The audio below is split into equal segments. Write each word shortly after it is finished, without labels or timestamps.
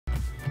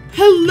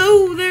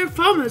Hello there,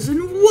 farmers,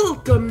 and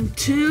welcome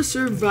to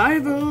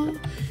Survival,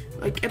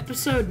 like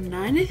episode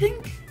 9, I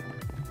think?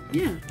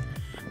 Yeah.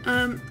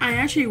 I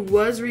actually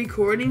was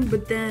recording,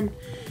 but then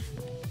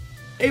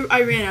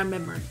I ran out of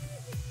memory.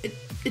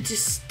 It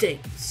just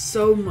stinks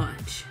so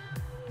much.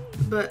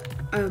 But,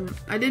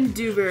 I didn't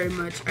do very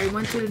much. I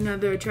went to the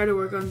nether, I tried to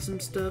work on some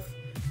stuff.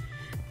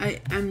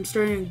 I'm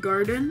starting a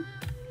garden.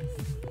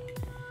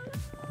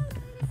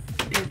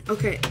 And,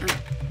 okay,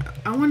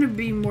 I want to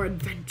be more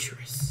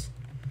adventurous.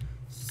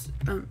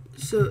 I'm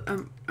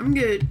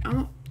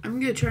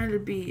gonna try to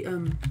be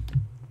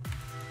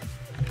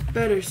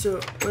better. So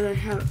what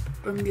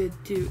I'm gonna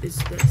do is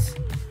this.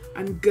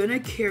 I'm gonna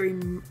carry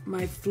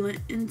my flint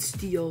and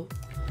steel.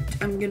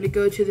 I'm gonna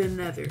go to the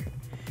nether,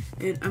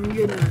 and I'm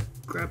gonna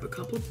grab a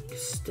couple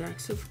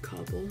stacks of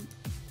cobble.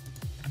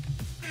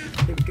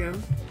 There we go.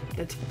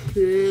 That's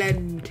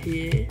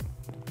plenty.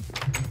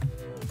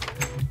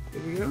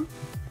 There we go.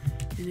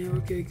 And now we're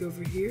gonna go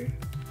over here,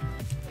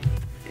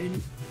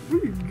 and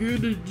we're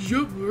gonna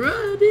jump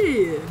right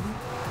in.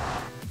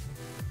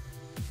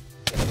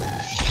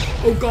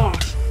 Oh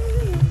gosh.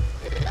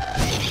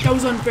 That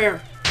was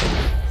unfair.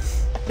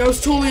 That was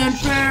totally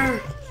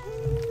unfair.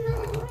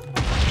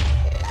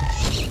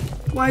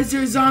 Why is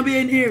there a zombie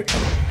in here?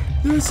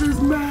 This is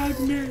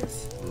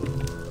madness.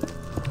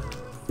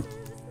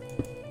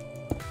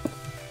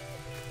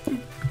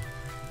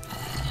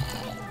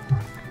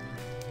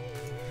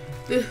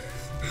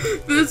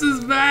 This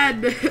is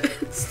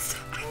madness.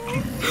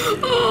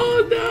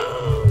 Oh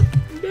no!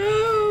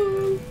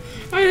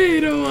 I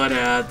don't want to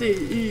have to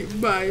eat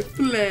my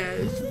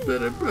flesh,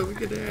 but I'm probably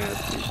gonna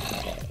have to.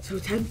 So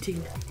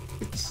tempting.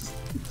 It's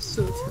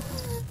so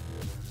tempting.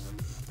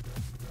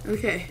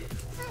 Okay.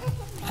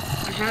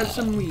 I have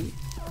some wheat.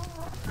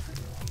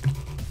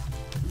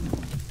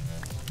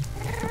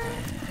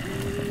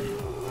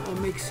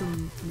 I'll make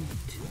some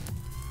meat.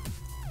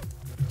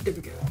 There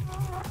we go.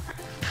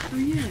 Oh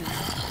yeah.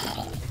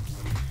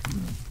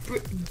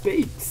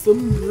 Bake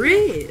some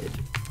bread.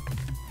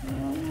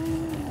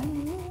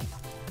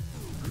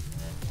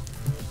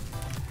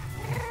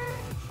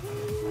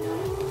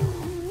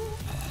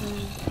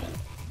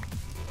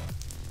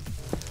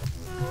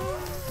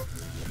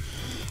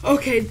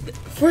 Okay,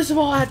 first of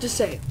all, I have to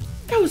say,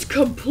 that was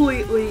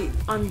completely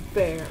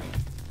unfair.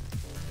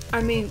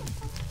 I mean,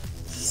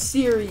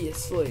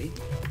 seriously.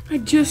 I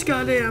just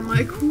got in, I'm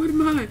like, what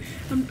am I?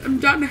 I'm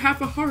down to half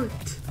a heart.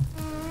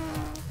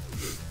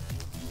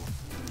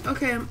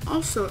 Okay, I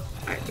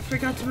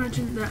forgot to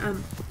mention that,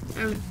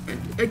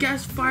 a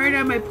gas fired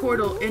at my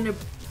portal, and it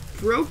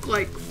broke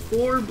like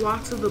 4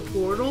 blocks of the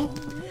portal,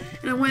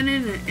 and I went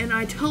in it, and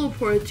I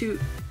teleported to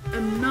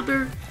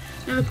another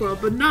portal,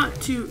 but not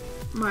to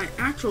my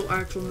actual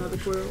nether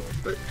portal,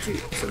 but to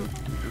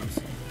something else.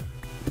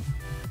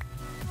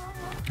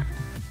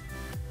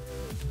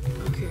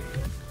 Okay.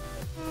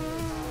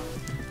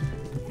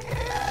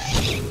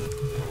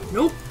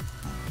 Nope.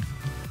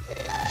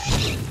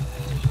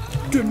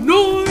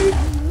 Denied!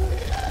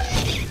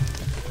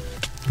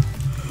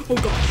 Oh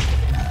gosh.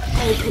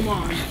 Oh, come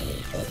on.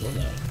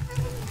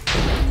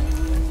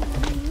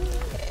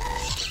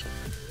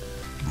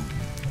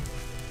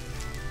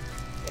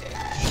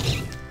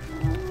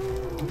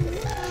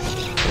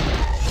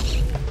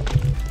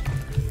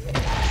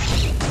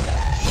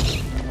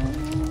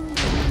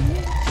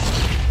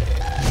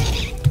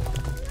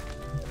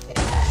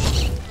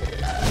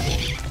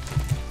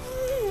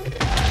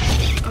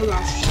 Oh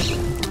gosh.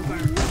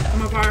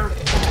 I'm on fire.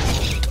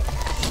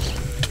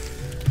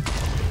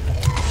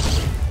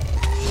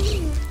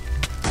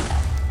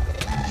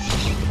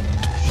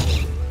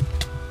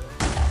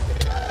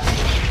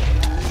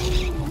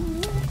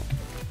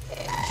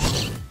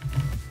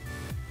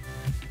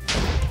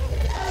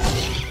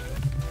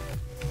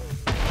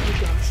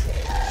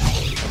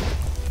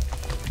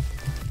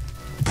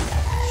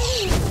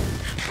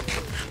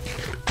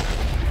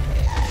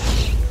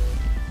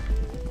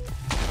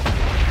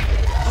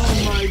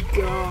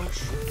 Gosh.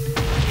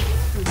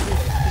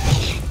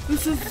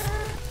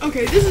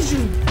 This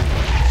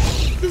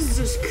is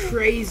just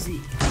crazy.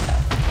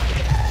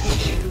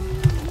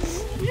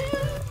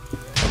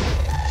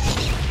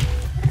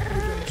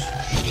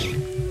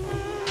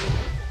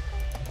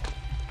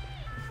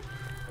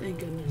 Thank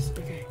goodness.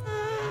 Okay.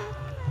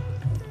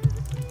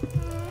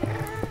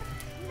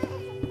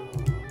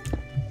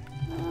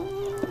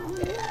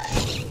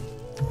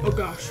 Oh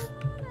gosh.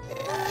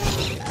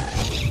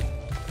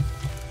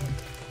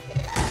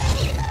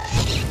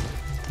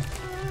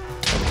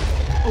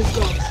 Oh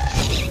god.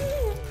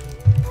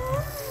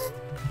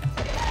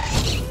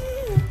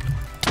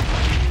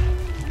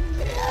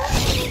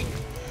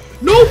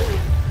 Nope!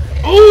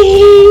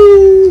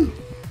 Oh!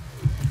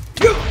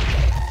 Yeah!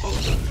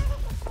 Oh.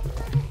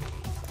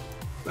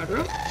 Batter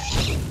up.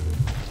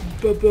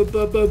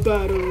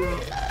 Batter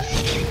up.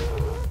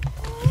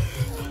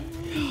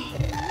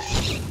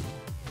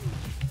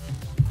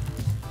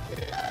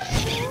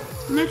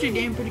 I'm actually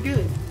getting pretty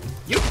good.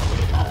 Yep.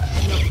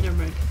 Oh, nope, never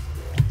mind.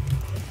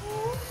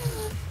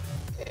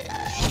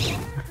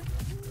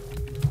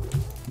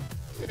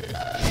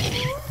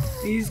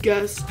 These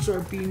guests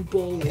are being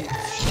bullied.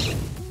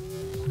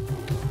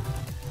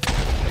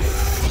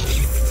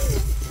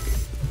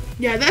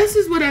 Yeah, this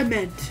is what I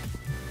meant.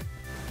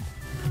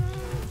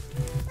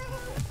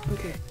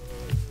 Okay.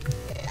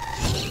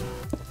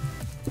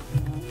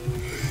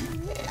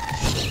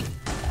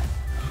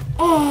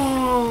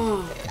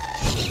 Oh!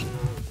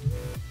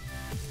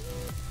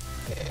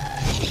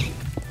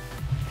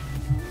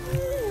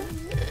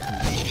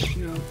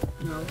 No,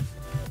 no.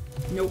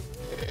 Nope.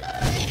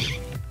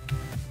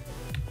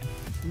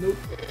 Nope.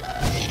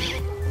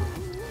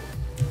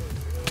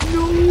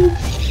 Nope.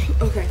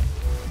 Okay.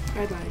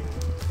 Bye-bye.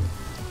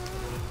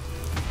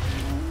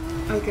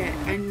 Okay,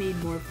 I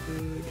need more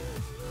food.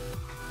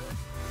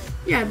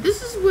 Yeah,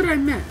 this is what I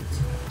meant.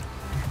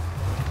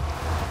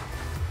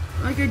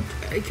 Like,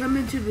 I come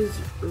into this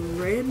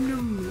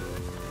random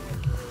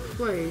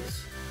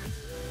place,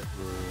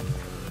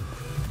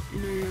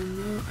 and I have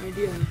no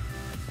idea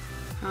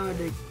how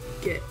to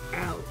get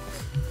out.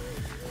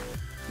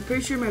 I'm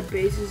pretty sure my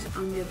base is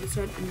on the other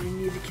side, and I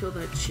need to kill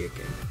that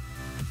chicken.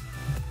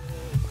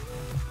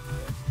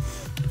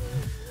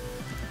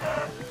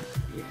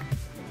 Yeah,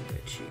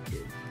 that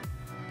chicken.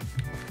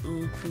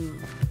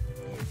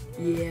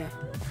 Yeah.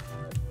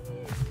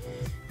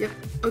 Yep.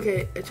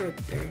 Okay, it's right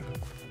there.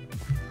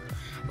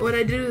 What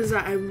I did is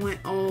that I went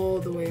all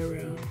the way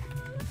around.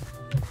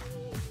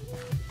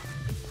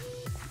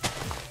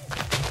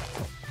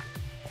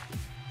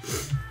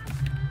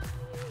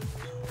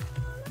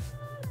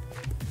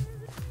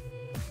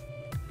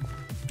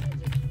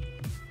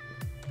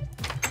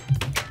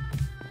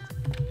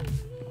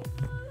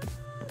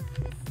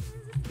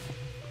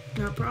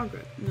 No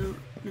progress. No,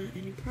 not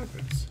any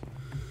progress.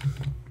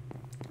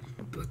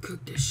 But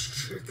cook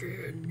this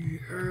chicken,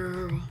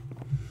 yeah.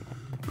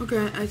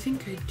 Okay, I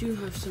think I do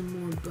have some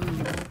more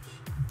bones.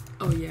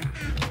 Oh yeah,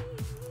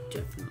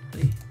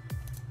 definitely.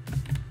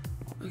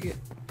 Okay,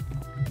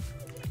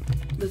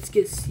 let's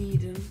get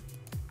seeding.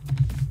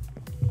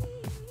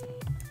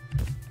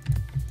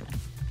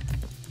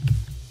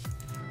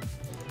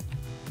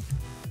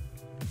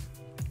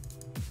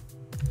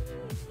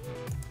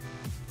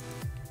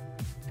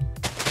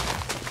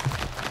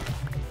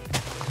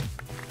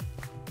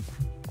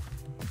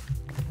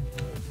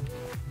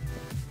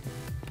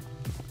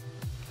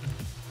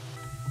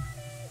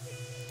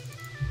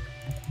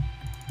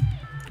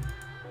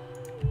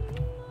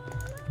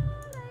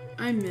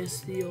 I miss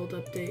the old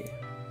update.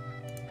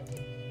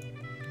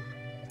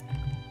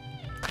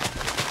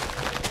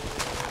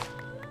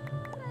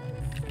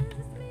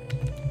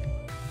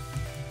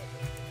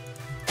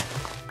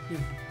 No.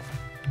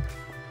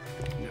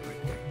 Not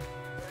right there.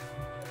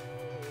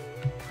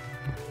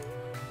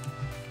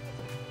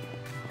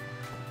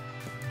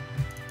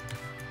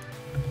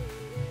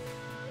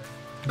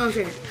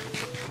 Okay.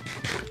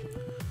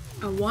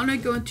 I want to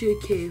go into a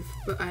cave,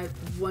 but I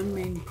have one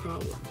main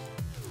problem.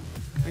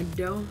 I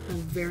don't have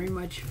very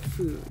much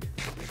food.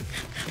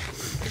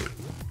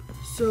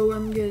 So what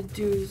I'm gonna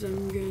do is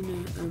I'm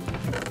gonna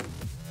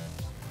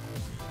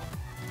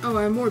oh,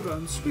 I have more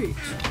bones. Sweet.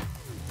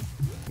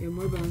 I have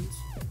more bones.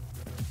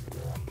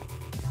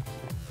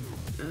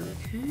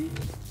 Okay.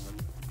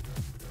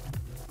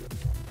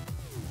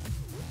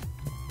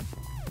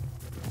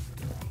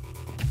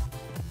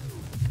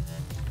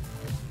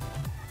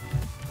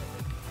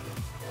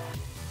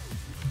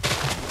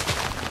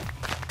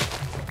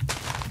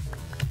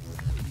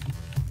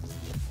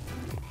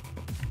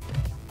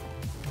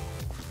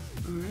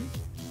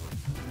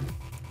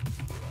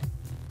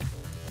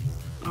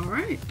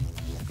 Alright,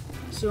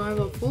 so I have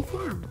a full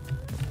farm.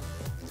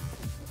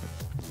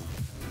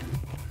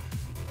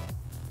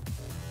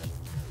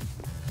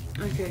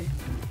 Okay,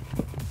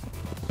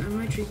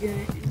 I'm actually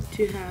going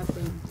to have,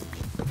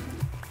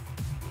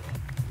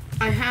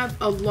 I have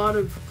a lot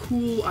of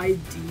cool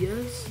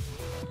ideas.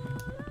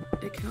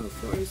 Like, how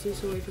far is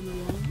this away from the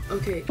wall?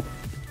 Okay,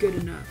 good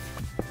enough.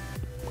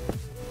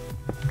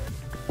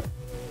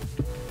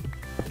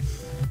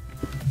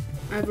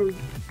 I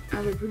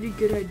have a pretty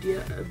good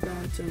idea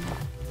about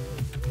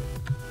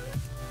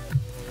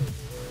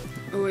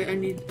oh wait, I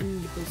need to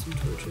put some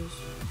torches.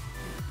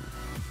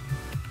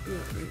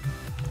 Yeah, right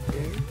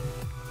there.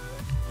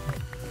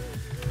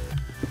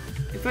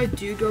 If I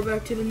do go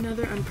back to the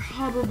Nether, I'm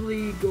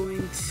probably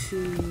going to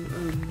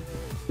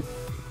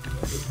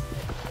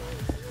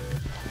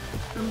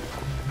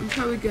I'm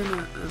probably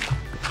gonna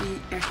be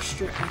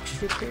extra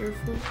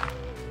careful.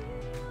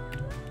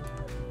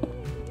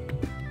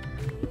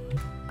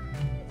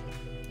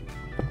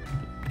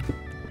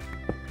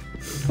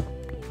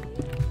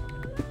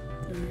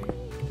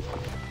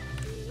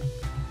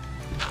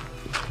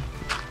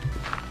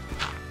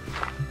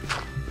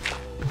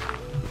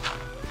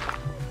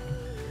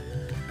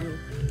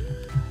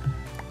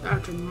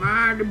 That's a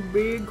mighty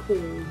big hole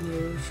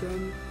there,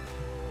 son.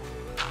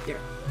 There.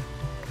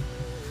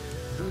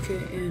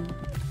 Okay, and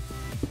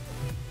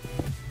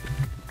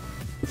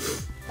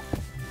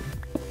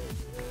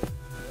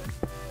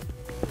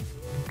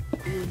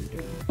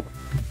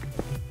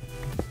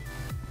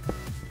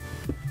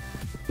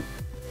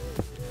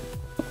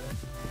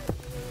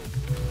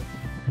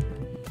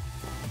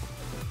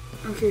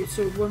Okay,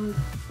 so one...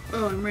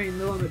 Oh, I'm running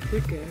low on the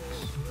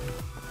pickaxe.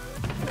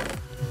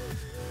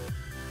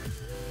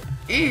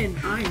 And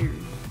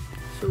iron.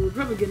 So we're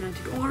probably gonna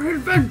have to go on an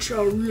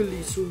adventure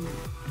really soon.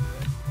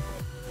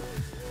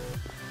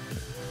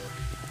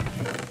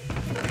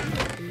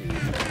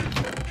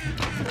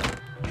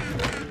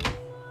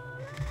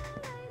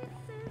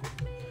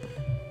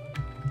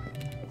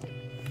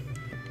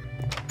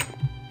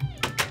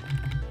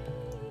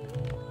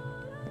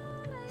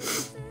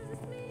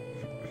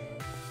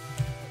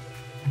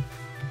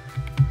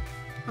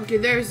 Okay,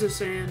 there's the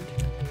sand.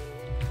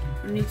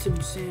 I need some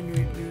sand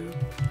right now.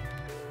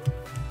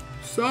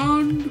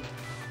 Sand!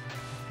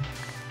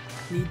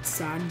 Need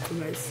sand for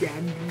my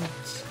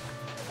sandwich.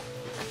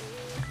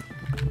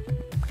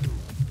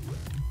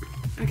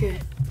 Okay.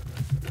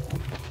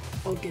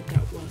 I'll get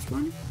that last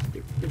one.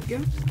 There we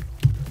go.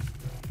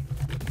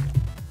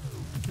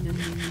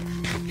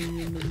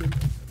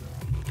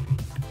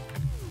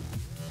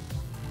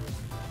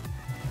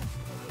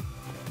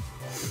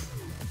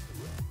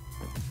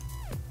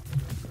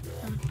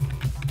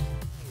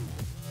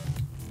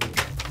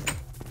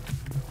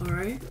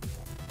 Alright.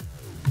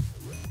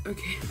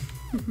 Okay.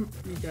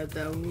 We got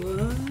that one.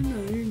 I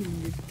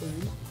didn't get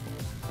done.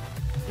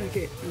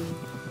 Okay.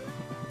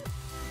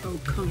 Oh,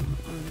 come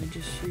on. I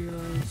just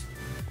realized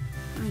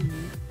I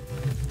need.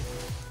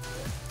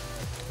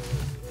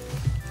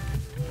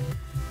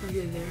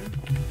 Okay, there.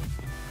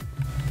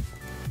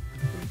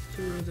 Let's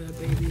throw that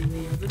baby in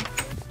the oven.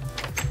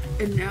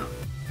 And now.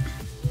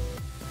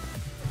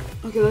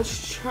 Okay,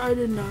 let's try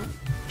to not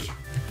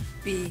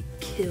be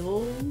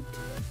killed.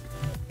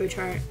 But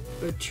try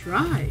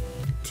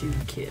to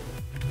kill.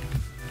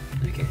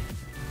 Okay.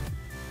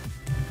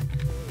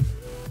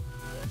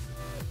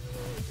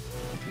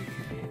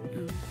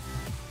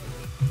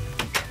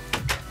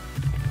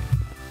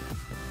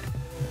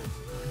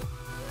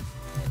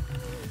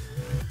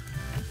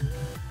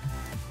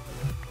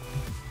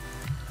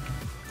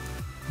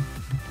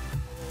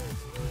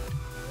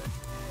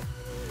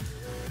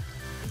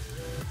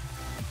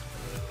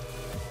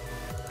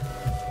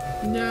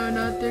 No,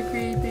 not the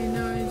creepy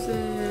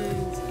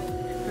noises.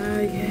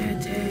 I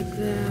can't take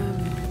them.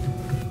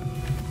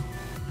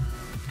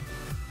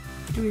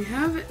 Do we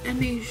have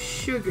any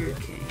sugar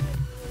cane?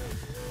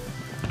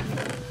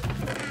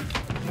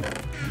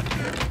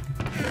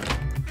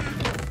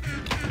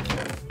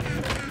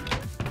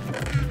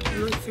 It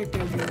looks like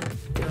that'd be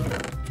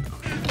dope.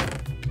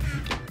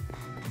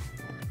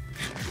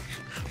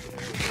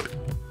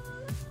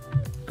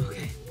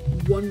 Okay,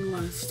 one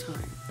last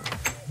time.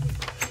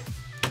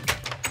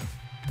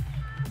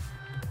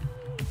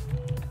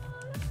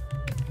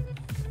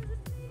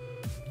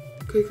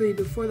 Quickly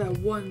before that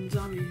one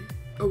zombie.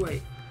 Oh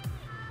wait.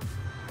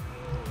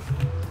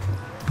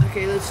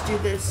 Okay, let's do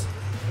this.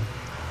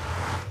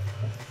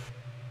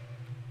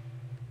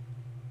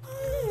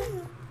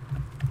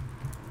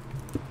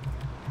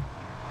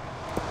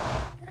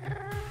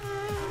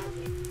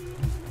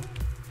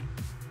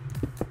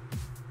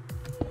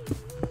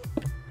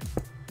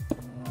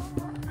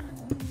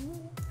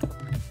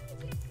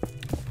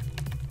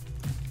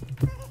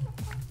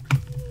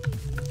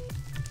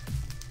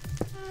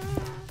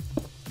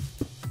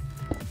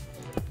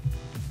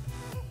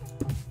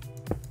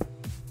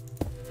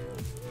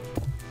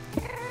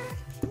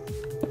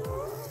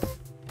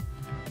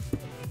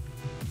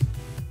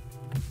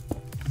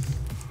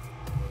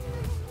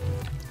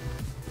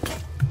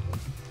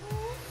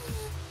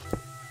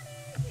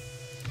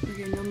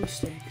 Okay, no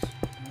mistakes.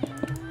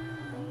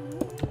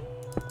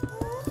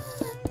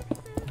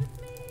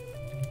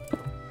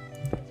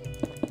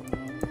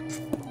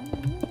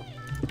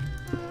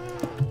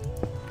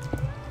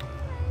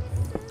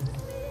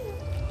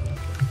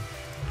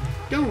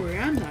 Don't worry,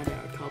 I'm not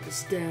out of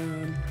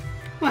cobblestone.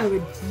 Why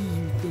would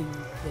you think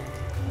that?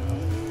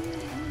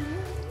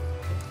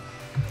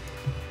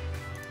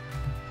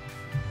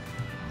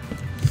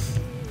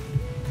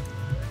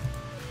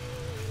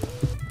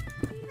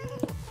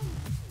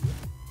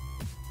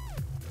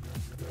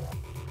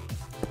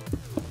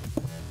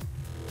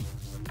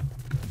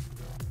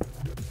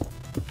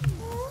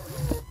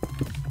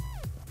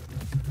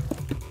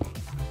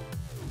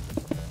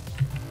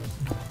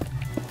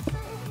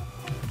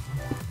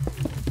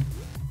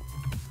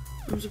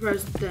 I'm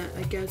surprised that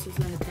I guess it's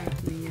not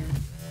attacked me yet.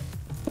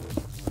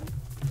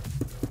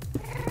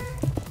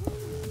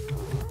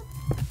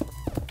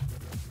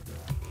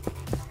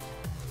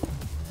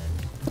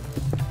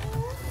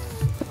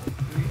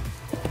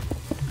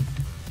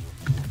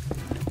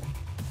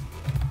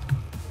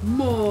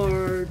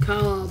 More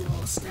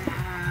cobblestone.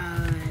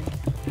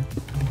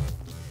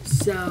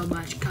 So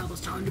much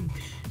cobblestone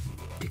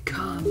to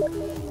come.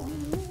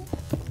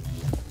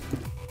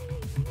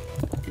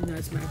 And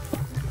that's my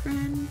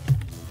friend.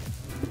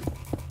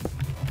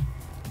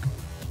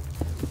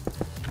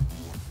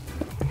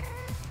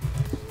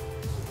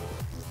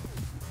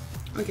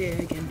 Okay,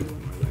 I can do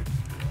one more there.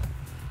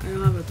 I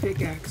don't have a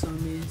pickaxe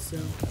on me, so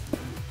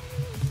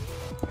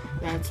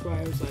that's why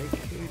I was like,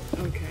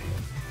 okay.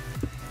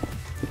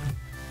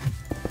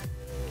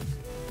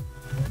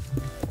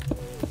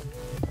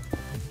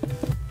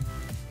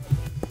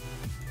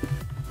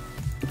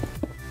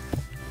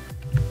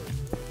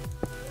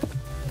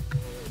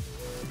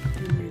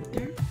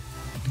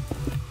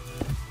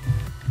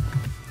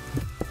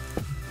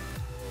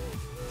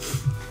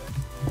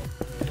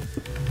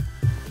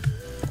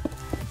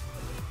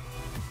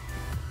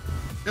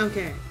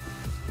 Okay.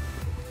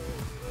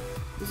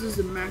 This is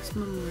the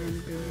maximum where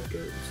I'm gonna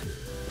go to.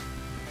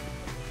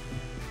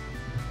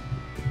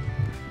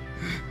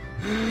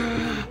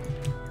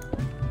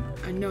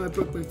 I know I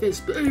broke my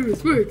fist, but it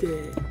was worth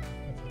it.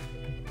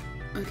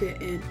 Okay,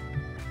 and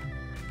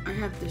I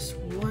have this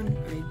one.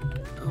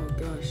 Oh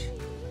gosh,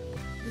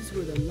 this is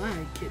where the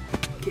lag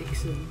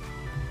kicks in.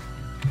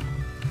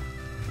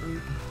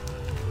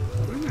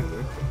 Where's my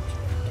workbench?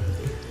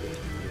 There's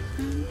my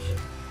workbench.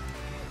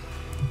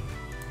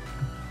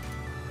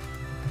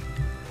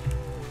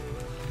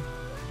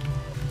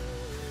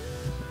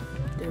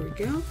 There we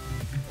go.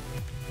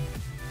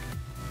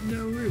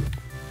 No roof.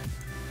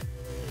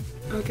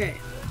 Okay.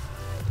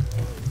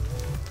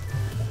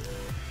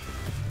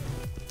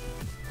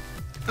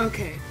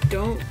 Okay,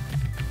 don't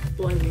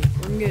blame me.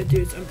 What I'm gonna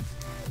do is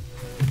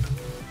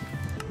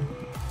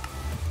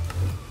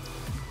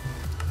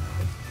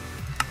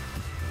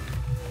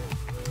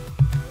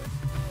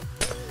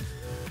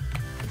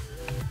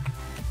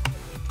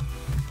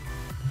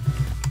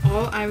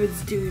all I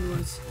was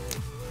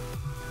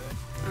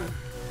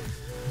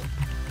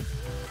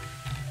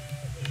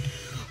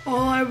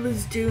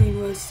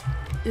doing was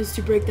is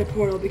to break the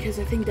portal because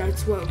I think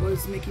that's what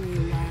was making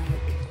me lag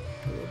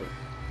a little bit.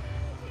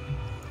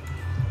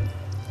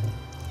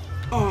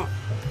 Oh,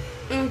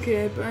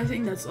 okay, but I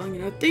think that's long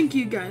enough. Thank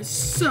you guys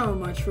so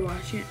much for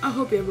watching. I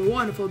hope you have a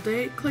wonderful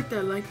day. Click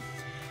that like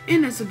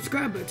and that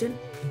subscribe button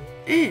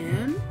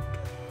and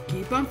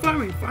keep on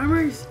farming,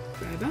 farmers.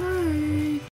 Bye bye.